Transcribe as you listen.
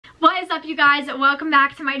What is up, you guys? Welcome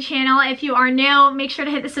back to my channel. If you are new, make sure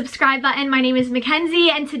to hit the subscribe button. My name is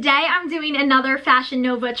Mackenzie, and today I'm doing another Fashion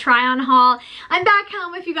Nova try-on haul. I'm back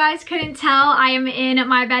home. If you guys couldn't tell, I am in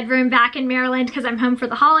my bedroom back in Maryland because I'm home for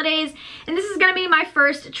the holidays, and this is going to be my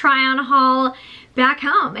first try-on haul back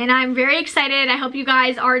home, and I'm very excited. I hope you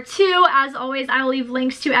guys are too. As always, I will leave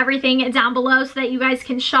links to everything down below so that you guys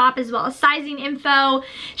can shop, as well as sizing info,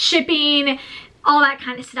 shipping, all that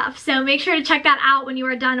kind of stuff. So make sure to check that out when you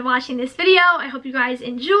are done watching this video. I hope you guys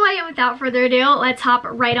enjoy, and without further ado, let's hop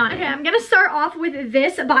right on. Okay, I'm gonna start off with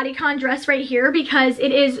this bodycon dress right here because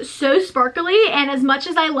it is so sparkly, and as much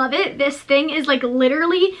as I love it, this thing is like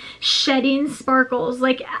literally shedding sparkles.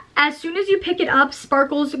 Like as soon as you pick it up,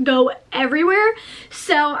 sparkles go everywhere.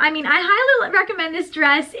 So I mean, I highly recommend this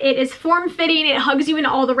dress. It is form-fitting, it hugs you in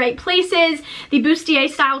all the right places. The bustier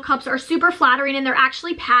style cups are super flattering, and they're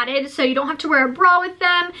actually padded, so you don't have to wear a bra with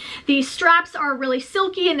them. The straps are really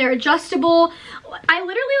silky and they're adjustable. I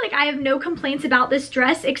literally, I have no complaints about this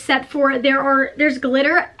dress, except for there's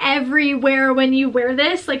glitter everywhere when you wear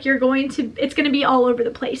this. Like it's gonna be all over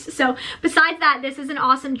the place. So besides that, this is an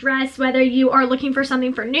awesome dress, whether you are looking for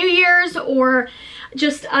something for New Year's or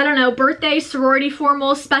just, I don't know, birthday, sorority,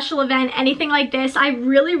 formal, special event, anything like this. I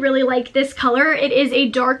really like this color. It is a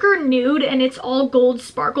darker nude and it's all gold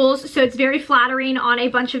sparkles, so it's very flattering on a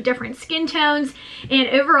bunch of different skin tones, and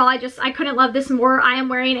overall I couldn't love this more. I am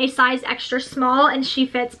wearing a size extra small and she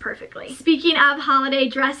fits perfectly. Speaking of holiday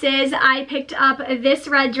dresses, I picked up this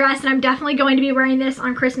red dress, and I'm definitely going to be wearing this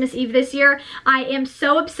on Christmas Eve this year. I am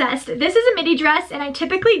so obsessed. This is a midi dress, and I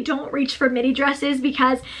typically don't reach for midi dresses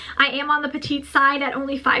because I am on the petite side at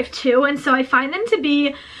only 5'2", and so I find them to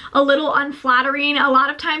be a little unflattering. A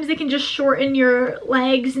lot of times they can just shorten your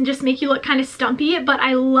legs and just make you look kind of stumpy, but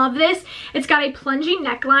I love this. It's got a plunging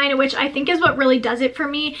neckline, which I think is what really does it for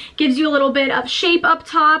me. Gives you a little bit of shape up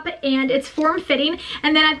top, and it's form-fitting,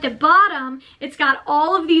 and then at the bottom it's got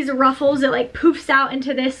all of these ruffles. It like poofs out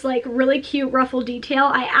into this like really cute ruffle detail.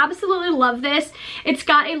 I absolutely love this. It's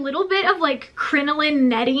got a little bit of like crinoline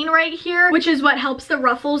netting right here, which is what helps the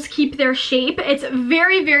ruffles keep their shape. It's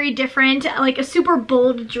very different, like a super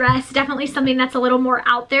bold dress, definitely something that's a little more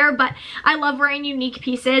out there, but I love wearing unique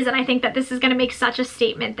pieces, and I think that this is going to make such a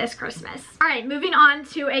statement this Christmas. All right, moving on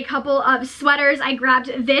to a couple of sweaters. I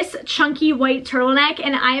grabbed this chunky white turtleneck,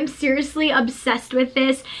 and I am seriously obsessed with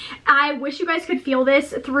this. I wish you guys could feel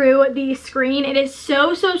this through the screen. It is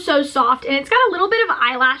so soft, and it's got a little bit of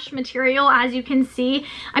eyelash material, as you can see.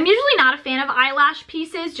 I'm usually not a fan of eyelash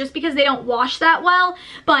pieces just because they don't wash that well,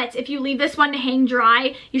 but if you leave this one to hang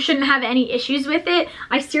dry, you shouldn't have any issues with it.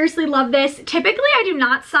 I seriously love this. Typically, I do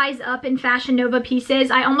not size up in Fashion Nova pieces.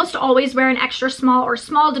 I almost always wear an extra small or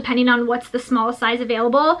small, depending on what's the smallest size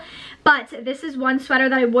available. But this is one sweater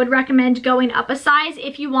that I would recommend going up a size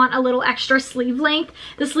if you want a little extra sleeve length.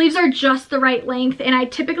 The sleeves are just the right length, and I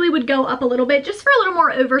typically would go up a little bit just for a little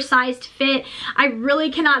more oversized fit. I really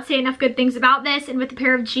cannot say enough good things about this, and with a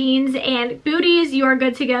pair of jeans and booties, you are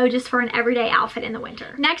good to go just for an everyday outfit in the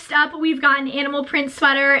winter. Next up, we've got an animal print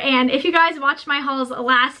sweater, and if you guys watched my hauls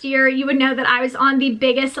last year, you would know that I was on the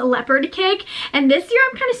biggest leopard kick, and this year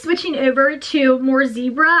I'm kind of switching over to more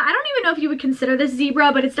zebra. I don't even know if you would consider this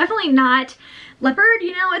zebra, but it's definitely not leopard,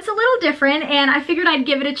 you know, it's a little different, and I figured I'd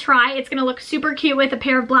give it a try. It's gonna look super cute with a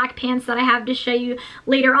pair of black pants that I have to show you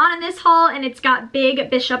later on in this haul, and it's got big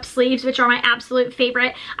bishop sleeves, which are my absolute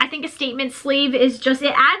favorite. I think a statement sleeve is just,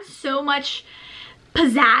 it adds so much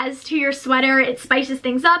pizzazz to your sweater. It spices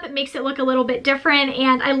things up, it makes it look a little bit different,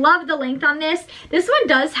 and I love the length on this. This one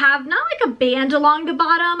does have not like a band along the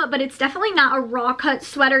bottom, but it's definitely not a raw cut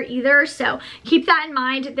sweater either, so keep that in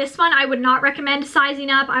mind. This one I would not recommend sizing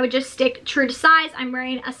up. I would just stick true to size. I'm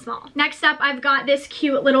wearing a small. Next up, I've got this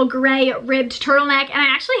cute little gray ribbed turtleneck, and I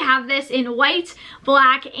actually have this in white,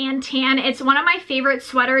 black, and tan. It's one of my favorite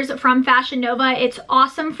sweaters from Fashion Nova. It's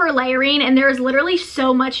awesome for layering, and there's literally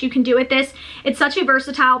so much you can do with this. It's such a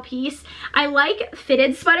versatile piece. I like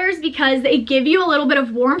fitted sweaters because they give you a little bit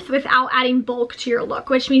of warmth without adding bulk to your look,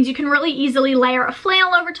 which means you can really easily layer a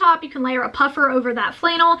flannel over top, you can layer a puffer over that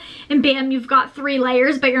flannel, and bam, you've got 3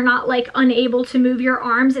 layers, but you're not like unable to move your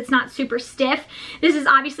arms. It's not super stiff. This is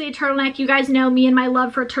obviously a turtleneck. You guys know me and my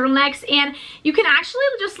love for turtlenecks, and you can actually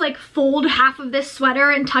just like fold half of this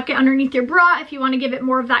sweater and tuck it underneath your bra if you want to give it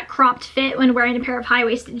more of that cropped fit when wearing a pair of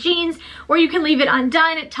high-waisted jeans, or you can leave it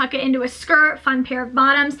undone, tuck it into a skirt, fun pair of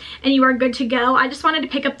bottoms and you are good to go. I just wanted to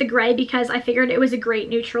pick up the gray because I figured it was a great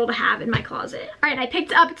neutral to have in my closet. All right, I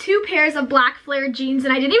picked up 2 pairs of black flared jeans,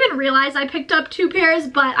 and I didn't even realize I picked up 2 pairs,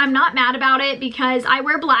 but I'm not mad about it because I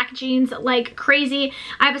wear black jeans like crazy.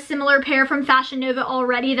 I have a similar pair from Fashion Nova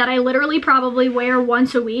already that I literally probably wear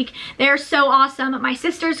once a week. They're so awesome. My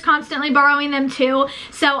sister's constantly borrowing them too,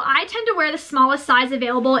 so I tend to wear the smallest size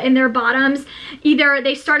available in their bottoms. Either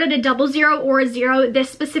they start at a 00 or a 0. This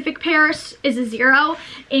specific pair is a 0,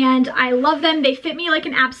 and I love them. They fit me like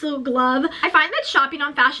an absolute glove. I find that shopping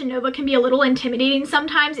on Fashion Nova can be a little intimidating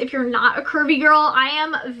sometimes if you're not a curvy girl. I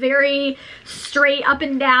am very straight up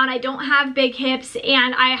and down. I don't have big hips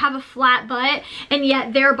and I have a flat butt, and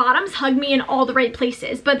yet their bottoms hug me in all the right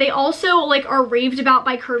places. But they also like are raved about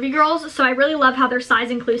by curvy girls, so I really love how they're size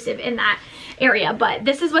inclusive in that area. But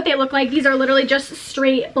this is what they look like. These are literally just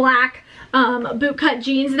straight black bootcut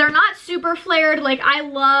jeans. They're not super flared. Like, I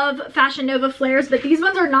love Fashion Nova flares, but these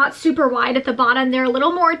ones are not super wide at the bottom. They're a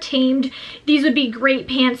little more tamed. These would be great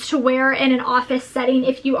pants to wear in an office setting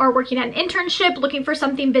if you are working at an internship looking for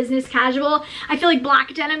something business casual. I feel like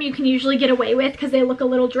black denim you can usually get away with because they look a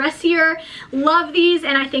little dressier. Love these,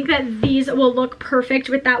 and I think that these will look perfect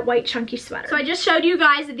with that white chunky sweater. So I just showed you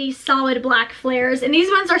guys these solid black flares, and these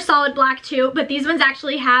ones are solid black too, but these ones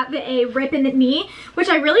actually have a rip in the knee, which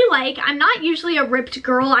I really like. I'm not usually a ripped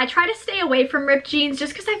girl. I try to stay away from ripped jeans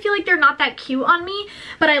just because I feel like they're not that cute on me,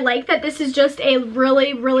 but I like that this is just a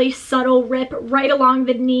really subtle rip right along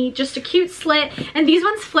the knee, just a cute slit, and these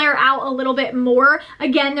ones flare out a little bit more.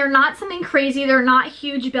 Again, they're not something crazy. They're not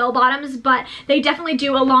huge bell bottoms, but they definitely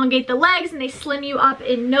do elongate the legs and they slim you up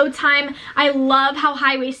in no time. I love how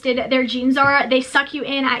high-waisted their jeans are. They suck you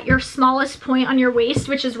in at your smallest point on your waist,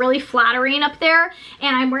 which is really flattering up there,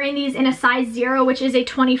 and I'm wearing these in a size 0, which is a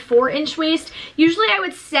 24-inch waist. Usually I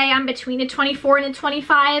would say I'm between a 24 and a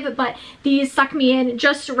 25, but these suck me in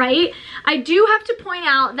just right. I do have to point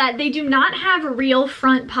out that they do not have real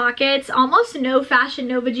front pockets. Almost no Fashion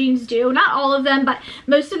Nova jeans do. Not all of them, but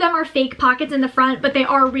most of them are fake pockets in the front, but they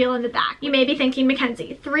are real in the back. You may be thinking,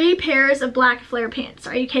 Mackenzie, 3 pairs of black flare pants.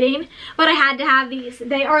 Are you kidding? But I had to have these.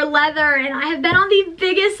 They are leather, and I have been on the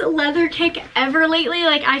biggest leather kick ever lately.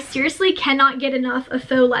 Like, I seriously cannot get enough of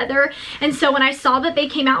faux leather, and so when I saw that they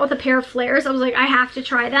came out with a pair of flares, I was like, I have to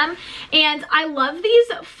try them, and I love these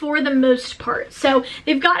for the most part. So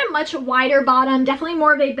they've got a much wider bottom, definitely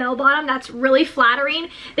more of a bell bottom. That's really flattering.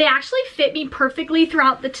 They actually fit me perfectly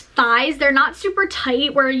throughout the thighs. They're not super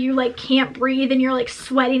tight where you like can't breathe and you're like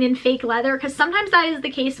sweating in fake leather, because sometimes that is the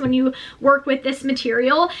case when you work with this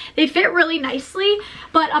material. They fit really nicely,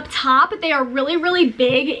 but up top they are really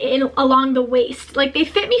big along the waist. Like, they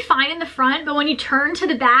fit me fine in the front, but when you turn to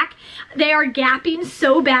the back, they are gapping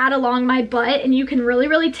so bad along my butt, and you can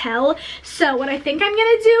really tell. So what I think I'm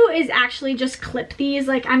gonna do is actually just clip these.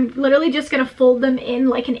 Like, I'm literally just gonna fold them in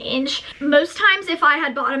like an inch. Most times if I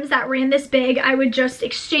had bottoms that ran this big, I would just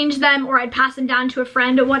exchange them or I'd pass them down to a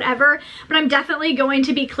friend or whatever, but I'm definitely going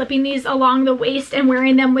to be clipping these along the waist and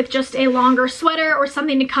wearing them with just a longer sweater or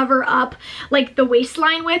something to cover up like the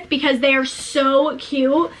waistline with, because they are so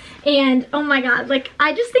cute. And oh my god, like,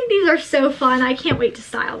 I just think these are so fun. I can't wait to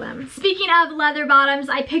style them. Speaking of leather bottoms,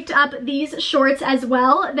 I picked up these shorts as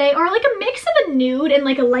well. They are like a mix of a nude and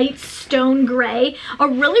like a light stone gray, a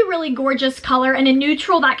really gorgeous color, and a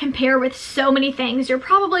neutral that can pair with so many things. You're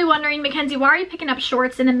probably wondering, Mackenzie, why are you picking up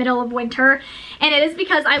shorts in the middle of winter? And it is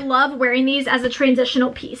because I love wearing these as a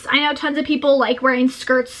transitional piece. I know tons of people like wearing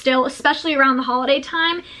skirts still, especially around the holiday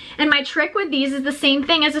time, and my trick with these is the same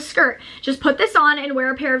thing as a skirt. Just put this on and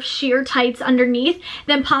wear a pair of sheer tights underneath,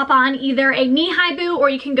 then pop on either a knee-high boot or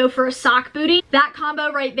you can go for a sock bootie. That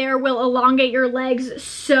combo right there will elongate your legs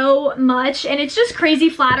so much, and it's just crazy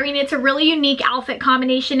flattering. It's a really unique outfit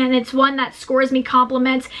combination, and it's one that scores me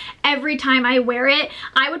compliments every time I wear it.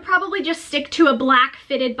 I would probably just stick to a black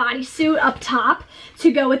fitted bodysuit up top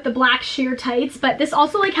to go with the black sheer tights, but this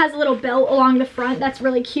also like has a little belt along the front that's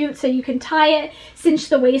really cute, so you can tie it, cinch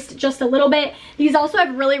the waist just a little bit. These also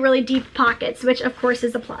have really deep pockets, which of course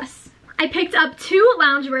is a plus. I picked up 2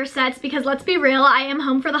 loungewear sets because, let's be real, I am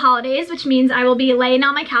home for the holidays, which means I will be laying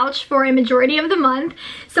on my couch for a majority of the month.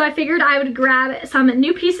 So I figured I would grab some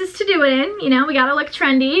new pieces to do it in. You know, we gotta look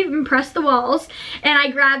trendy, impress the walls. And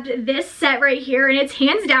I grabbed this set right here, and it's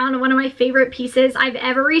hands down one of my favorite pieces I've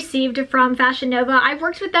ever received from Fashion Nova. I've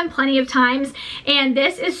worked with them plenty of times, and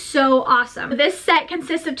this is so awesome. This set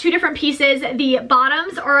consists of 2 different pieces. The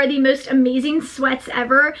bottoms are the most amazing sweats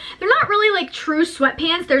ever. They're not really like true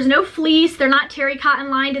sweatpants. There's no fleece. They're not terry cotton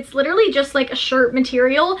lined. It's literally just like a shirt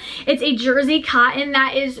material. It's a jersey cotton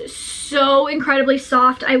that is so incredibly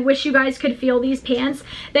soft. I wish you guys could feel these pants.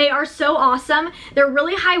 They are so awesome. They're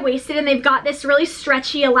really high-waisted, and they've got this really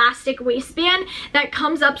stretchy elastic waistband that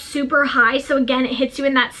comes up super high. So again, it hits you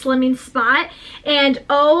in that slimming spot. And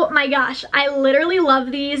oh my gosh, I literally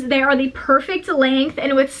love these. They are the perfect length,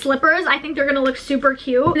 and with slippers, I think they're gonna look super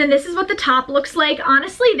cute. And then this is what the top looks like.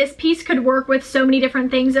 Honestly, this piece could work with so many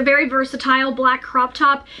different things. A very versatile black crop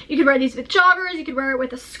top. You could wear these with joggers, you could wear it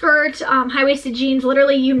with a skirt, high-waisted jeans,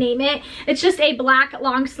 literally you name it. It's just a black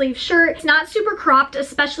long sleeve shirt. It's not super cropped,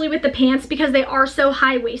 especially with the pants, because they are so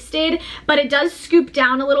high-waisted, but it does scoop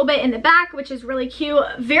down a little bit in the back, which is really cute.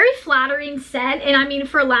 Very flattering set, and I mean,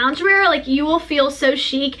 for loungewear, like, you will feel so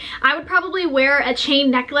chic. I would probably wear a chain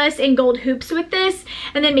necklace and gold hoops with this,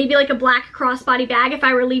 and then maybe like a black crossbody bag if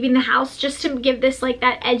I were leaving the house, just to give this like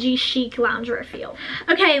that edgy chic loungewear feel.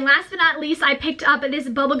 Okay, and last but not least, I picked up this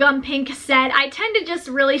bubblegum pink set. I tend to just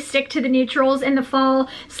really stick to the neutrals in the fall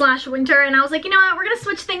 / winter, and I was like, you know what, we're gonna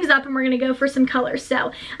switch things up and we're gonna go for some colors.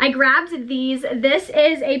 So I grabbed these. This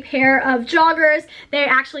is a pair of joggers. They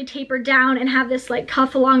actually taper down and have this like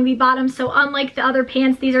cuff along the bottom, so unlike the other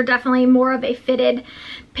pants, these are definitely more of a fitted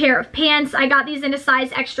pair of pants. I got these in a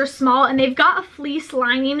size extra small, and they've got a fleece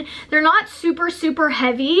lining. They're not super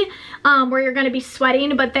heavy where you're going to be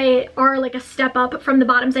sweating, but they are like a step up from the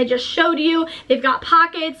bottoms I just showed you. They've got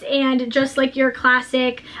pockets and just like your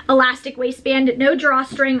classic elastic waistband, no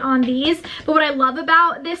drawstring on these. But what I love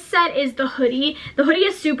about this set is the hoodie. The hoodie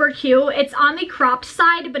is super cute. It's on the cropped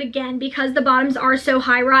side, but again, because the bottoms are so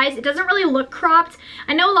high rise, it doesn't really look cropped.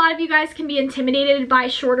 I know a lot of you guys can be intimidated by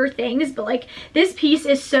shorter things, but like, this piece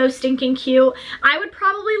is so stinking cute. I would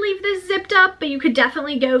probably leave this zipped up, but you could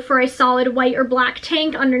definitely go for a solid white or black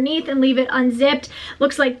tank underneath and leave it unzipped.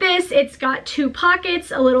 Looks like this. It's got 2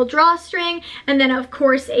 pockets, a little drawstring, and then of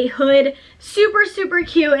course a hood. Super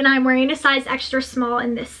cute, and I'm wearing a size extra small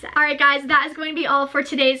in this set. Alright guys, that is going to be all for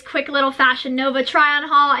today's quick little Fashion Nova try on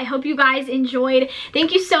haul. I hope you guys enjoyed.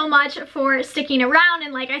 Thank you so much for sticking around,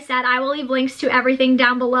 and like I said, I will leave links to everything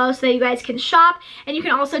down below so that you guys can shop, and you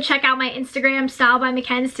can also check out my Instagram, Style by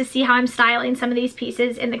MCKENZ, to see how I'm styling some of these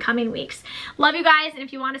pieces in the coming weeks. Love you guys, and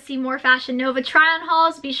if you want to see more Fashion Nova try on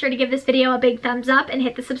hauls, be sure to give this video a big thumbs up and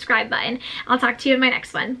hit the subscribe button. I'll talk to you in my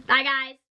next one. Bye guys!